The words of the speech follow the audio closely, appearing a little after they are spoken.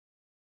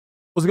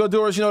What's good,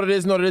 doers? You know what it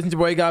is. You know what it is. Your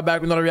boy got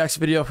back with another reaction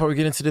video. Before we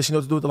get into this, you know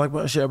what to do with the like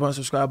button, share button,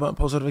 subscribe button,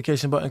 post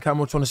notification button,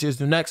 comment what you want to see us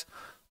do next.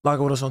 Log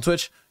in with us on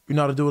Twitch. You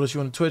know how to do with us. You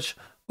on Twitch.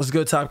 What's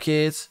good, top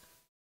kids?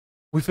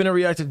 We finna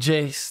react to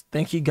Jace.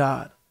 Thank you,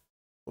 God.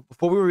 But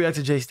before we react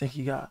to Jace, thank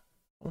you, God,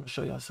 I want to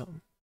show y'all something.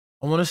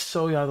 I want to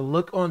show y'all the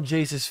look on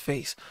Jace's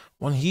face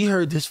when he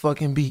heard this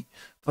fucking beat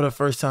for the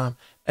first time.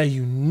 And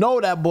you know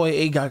that boy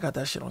A-God got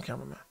that shit on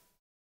camera, man.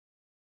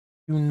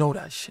 You know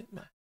that shit,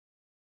 man.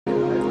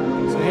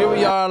 So here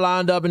we are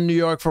lined up in New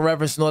York for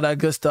reference and all that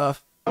good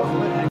stuff.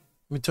 Let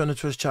me turn the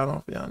Twitch chat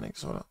on for y'all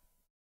niggas. Hold up.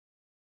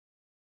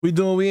 We in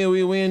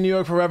New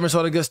York for reference,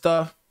 all the good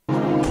stuff. Yeah,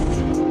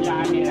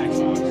 I need that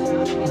song.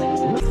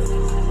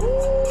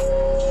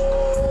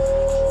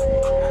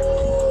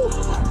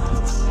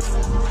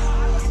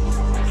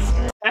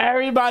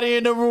 Everybody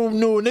in the room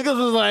knew. Niggas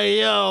was like,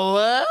 yo,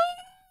 what?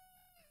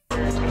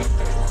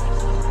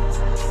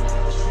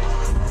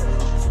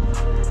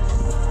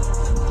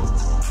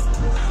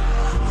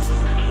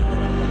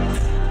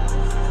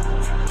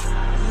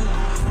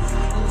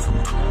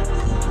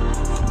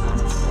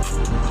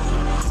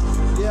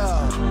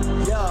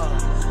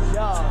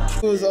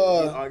 It was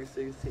August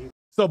 16th.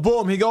 So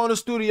boom, he go in the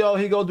studio,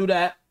 he go do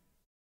that,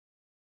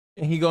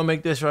 and he gonna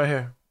make this right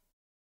here.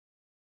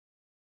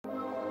 A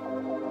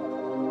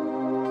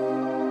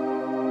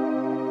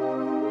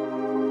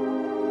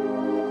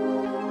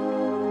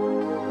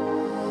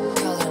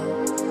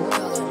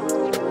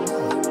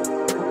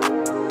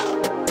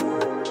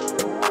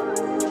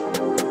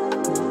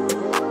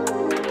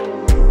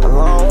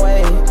long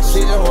way, she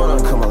just wanna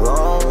come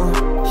along.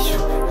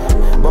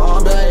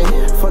 Bombay,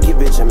 fuck your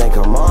bitch and make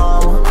her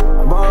mom.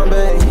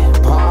 Bombay,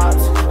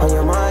 pops on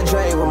your mind,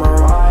 Dre with my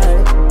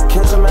ride.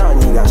 Catch him out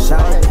and he got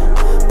shot.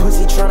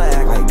 Pussy tryna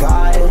act like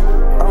God.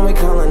 I'm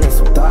recalling this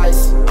some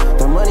dice.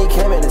 The money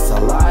came in, it's a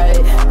lie.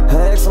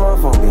 Her ex on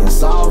my phone being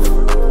soft,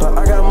 but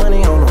I got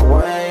money on the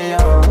way.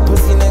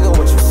 Pussy nigga,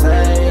 what you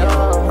say?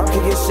 I'm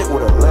kicking shit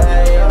with a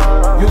lay.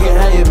 You can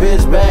have your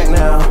bitch back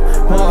now.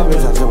 My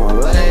bitch, I just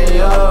wanna lay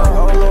up.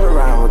 All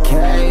around with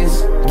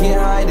K's. Get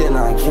high, then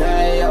I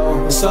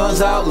KO. The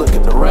sun's out, look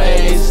at the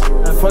rays.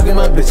 I'm fucking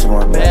my bitch in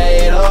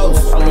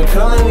Barbados. I'm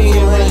calling me a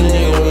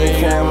nigga, we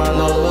can't my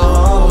little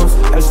hoes.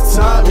 At the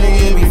top,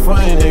 nigga, it be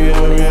funny, nigga,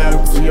 when you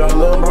happen to your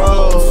little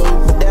bros.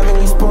 But that mean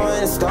he's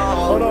pouring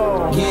stone.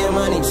 Getting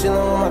money,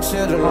 chillin' with my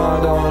children. I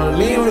don't wanna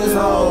leave this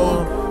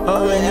home.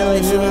 I'm in LA,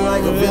 tripping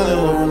like a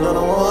villain with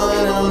another one,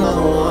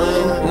 another one.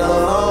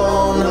 Another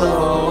home, another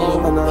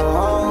home, another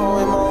home,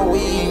 and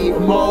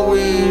more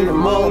weed,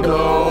 more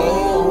dough.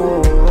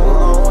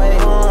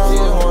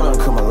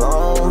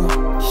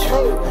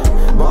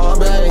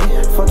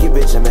 Fuck your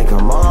bitch and make her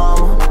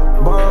mom.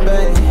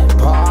 Bombay,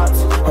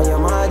 pops on your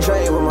mind,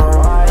 Dre with my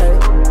ride.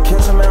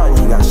 Catch him out and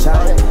he got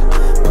shot.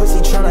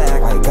 Pussy tryna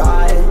act like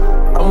God.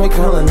 I'm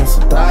recalling this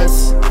some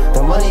dice.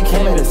 The money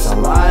came in, it's a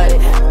lie.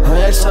 Her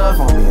ex on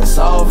phone being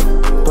soft,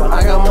 but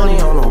I got money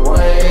on the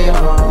way.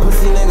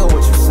 Pussy nigga,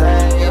 what you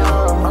say?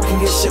 I can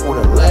get shit with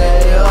a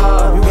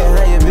layup. You can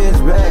have your bitch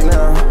back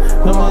now.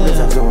 No, my bitch,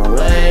 I just wanna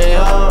lay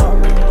up.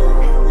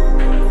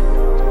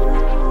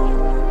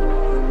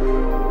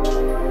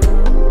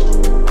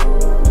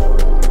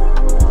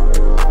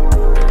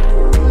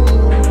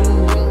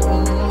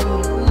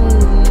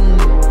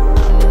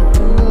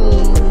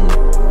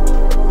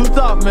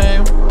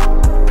 Man,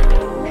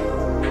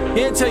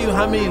 can't tell you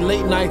how many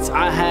late nights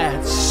I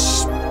had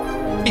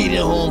eating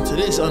home to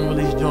this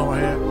unreleased joint right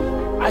here.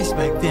 I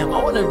expect, damn,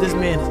 I wonder if this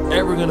man is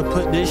ever gonna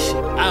put this shit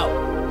out.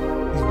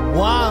 He's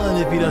wilding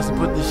if he doesn't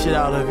put this shit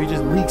out, or if he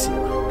just leaks it.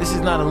 This is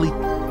not a leak.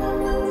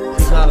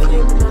 This is not a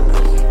leak.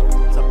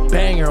 It's a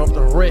banger off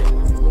the rip.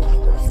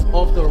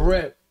 Off the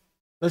rip.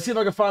 Let's see if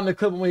I can find the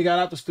clip when he got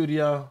out the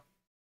studio.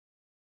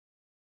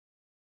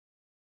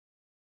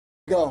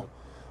 Go.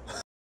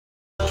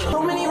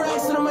 So many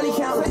racks to the money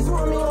count. They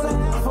want me on the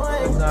half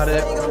fun. That's not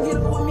it. They gon' get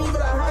up with me,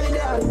 but I highly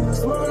doubt it.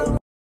 Smoking up.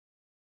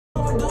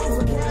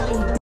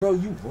 Bro,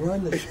 you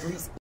run the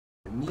streets.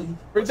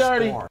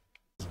 3:30.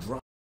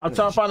 I'm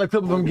trying to find a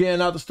clip of him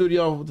getting out the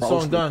studio with the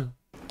song done.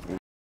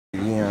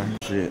 Yeah,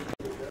 shit.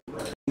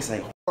 He's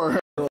like,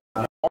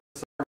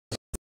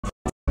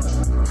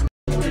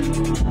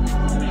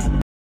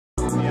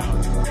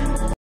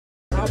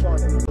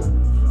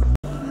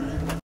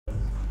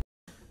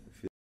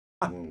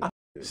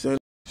 So,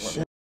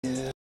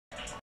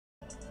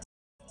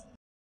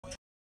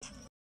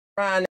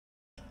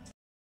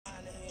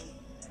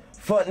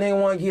 fuck nigga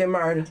wanna get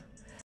murdered.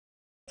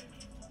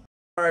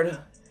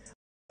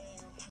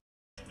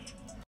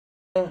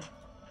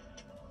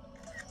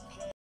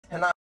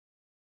 And I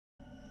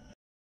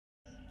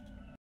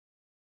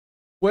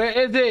where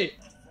is it?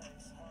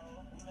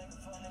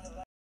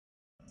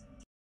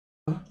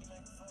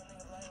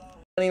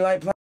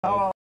 like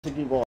oh,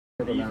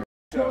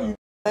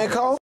 man,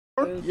 call.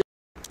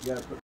 Yeah,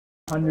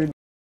 100.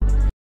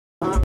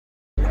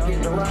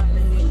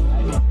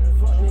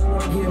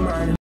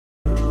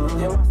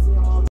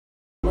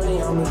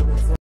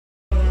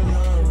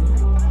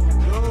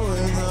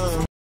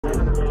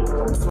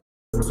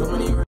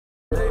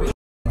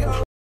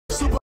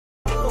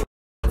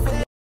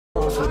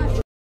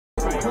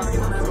 I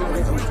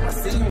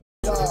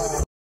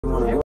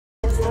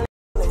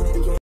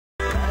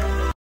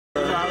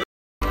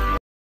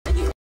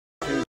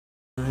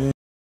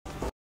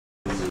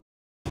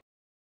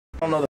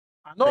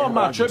know I'm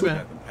not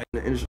tripping.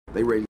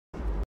 They ready.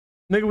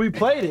 Nigga, we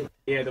played it.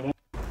 Yeah, the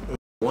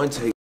One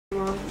take.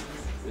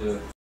 Yeah.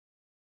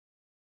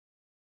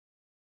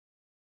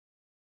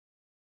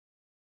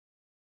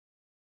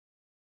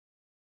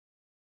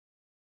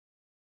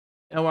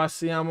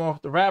 NYC, I'm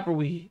off the rapper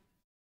weed.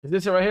 Is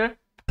this it right here?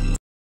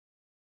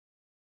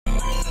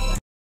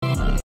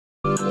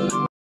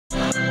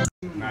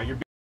 Nah, you're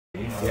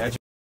Yeah,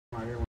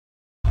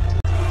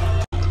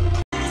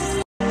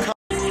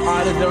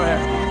 Alright, this is it right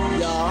here.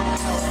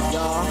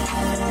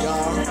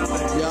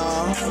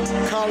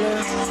 Calling,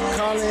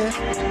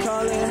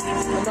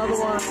 another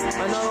one.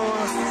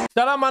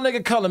 Shout out my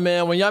nigga Cullen,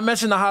 man. When y'all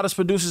mention the hottest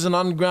producers in the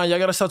underground, y'all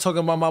gotta start talking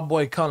about my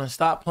boy Cullen.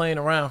 Stop playing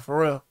around, for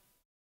real.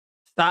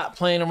 Stop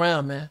playing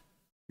around, man.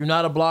 You're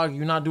not a blogger.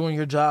 You're not doing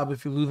your job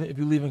if you're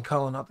leaving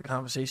Cullen out the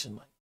conversation.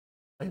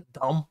 Like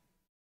dumb.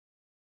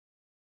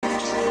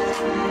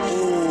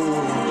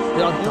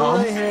 Y'all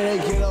dumb. Here they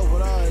get up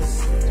with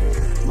us.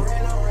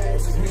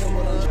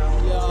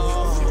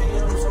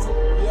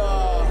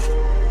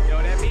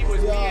 Yo, that beat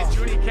was me and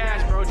Judy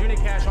Cash, bro. Judy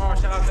Cash hard.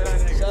 Shout out to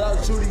that nigga. Shout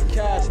out Judy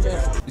Cash,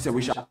 man. You said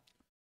we shot.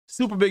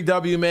 Super big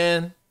W,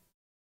 man.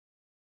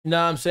 You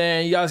know what I'm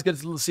saying? You guys get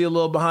to see a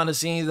little behind the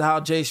scenes of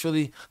how Jace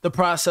really, the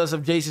process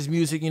of Jace's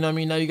music, you know what I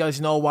mean? Now you guys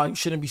know why you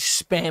shouldn't be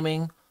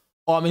spamming.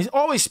 Or, I mean,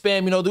 always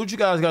spam, you know, do what you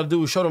guys got to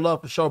do. Show the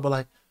love for sure, but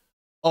like,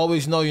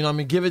 always know, you know what I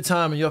mean? Give it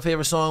time and your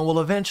favorite song will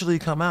eventually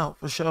come out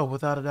for sure,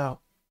 without a doubt.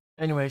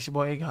 Anyway, it's your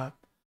boy A-God.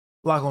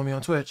 Block on me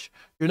on Twitch.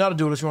 You're not a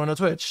duelist, you're on the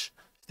Twitch.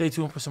 Stay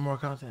tuned for some more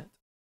content.